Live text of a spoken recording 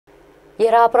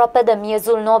Era aproape de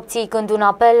miezul nopții când un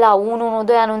apel la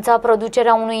 112 anunța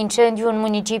producerea unui incendiu în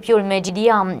municipiul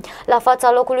Medgidia. La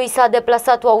fața locului s-a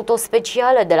deplasat o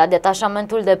autospecială de la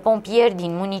detașamentul de pompieri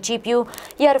din municipiu,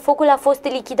 iar focul a fost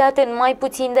lichidat în mai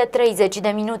puțin de 30 de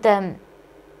minute.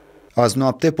 Azi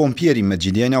noapte, pompierii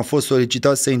medgidieni au fost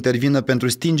solicitați să intervină pentru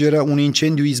stingerea unui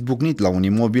incendiu izbucnit la un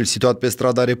imobil situat pe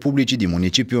strada Republicii din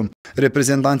municipiu.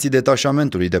 Reprezentanții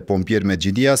detașamentului de pompieri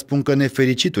Medgidia spun că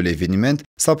nefericitul eveniment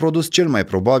s-a produs cel mai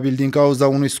probabil din cauza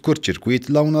unui scurt circuit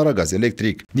la un aragaz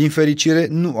electric. Din fericire,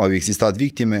 nu au existat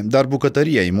victime, dar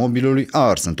bucătăria imobilului a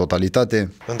ars în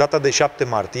totalitate. În data de 7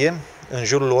 martie, în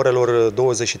jurul orelor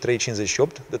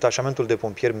 23:58, detașamentul de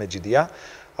pompieri Medgidia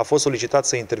a fost solicitat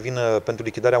să intervină pentru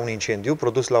lichidarea unui incendiu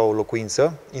produs la o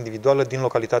locuință individuală din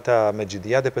localitatea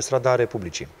Medgidia de pe strada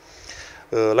Republicii.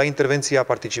 La intervenție a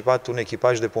participat un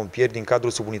echipaj de pompieri din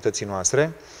cadrul subunității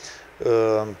noastre,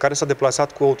 care s-a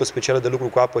deplasat cu o autospecială de lucru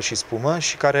cu apă și spumă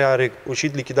și care a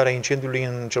reușit lichidarea incendiului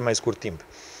în cel mai scurt timp.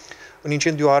 În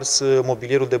incendiu a ars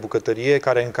mobilierul de bucătărie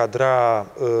care încadra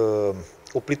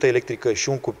o plită electrică și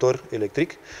un cuptor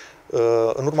electric.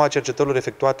 În urma cercetărilor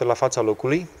efectuate la fața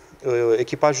locului,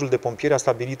 echipajul de pompieri a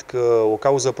stabilit că o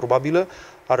cauză probabilă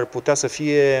ar putea să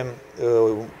fie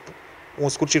un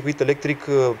scurt circuit electric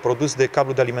produs de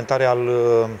cablul de alimentare al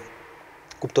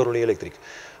cuptorului electric.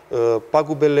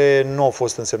 Pagubele nu au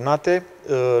fost însemnate,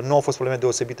 nu au fost probleme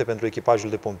deosebite pentru echipajul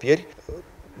de pompieri.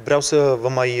 Vreau să vă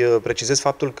mai precizez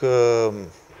faptul că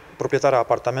proprietarea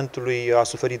apartamentului a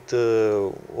suferit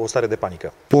o stare de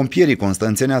panică. Pompierii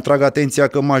constanțeni atrag atenția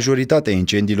că majoritatea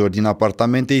incendiilor din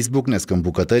apartamente izbucnesc în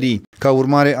bucătării, ca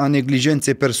urmare a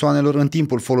neglijenței persoanelor în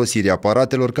timpul folosirii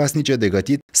aparatelor casnice de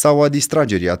gătit sau a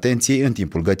distragerii atenției în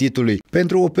timpul gătitului,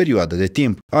 pentru o perioadă de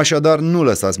timp. Așadar, nu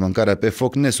lăsați mâncarea pe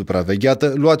foc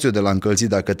nesupravegheată, luați-o de la încălzit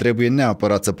dacă trebuie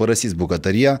neapărat să părăsiți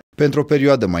bucătăria pentru o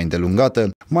perioadă mai îndelungată,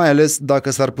 mai ales dacă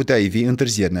s-ar putea ivi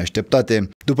întârzieri neașteptate.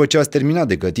 După ce ați terminat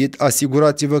de gătit,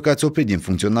 asigurați-vă că ați oprit din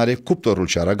funcționare cuptorul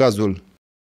și aragazul.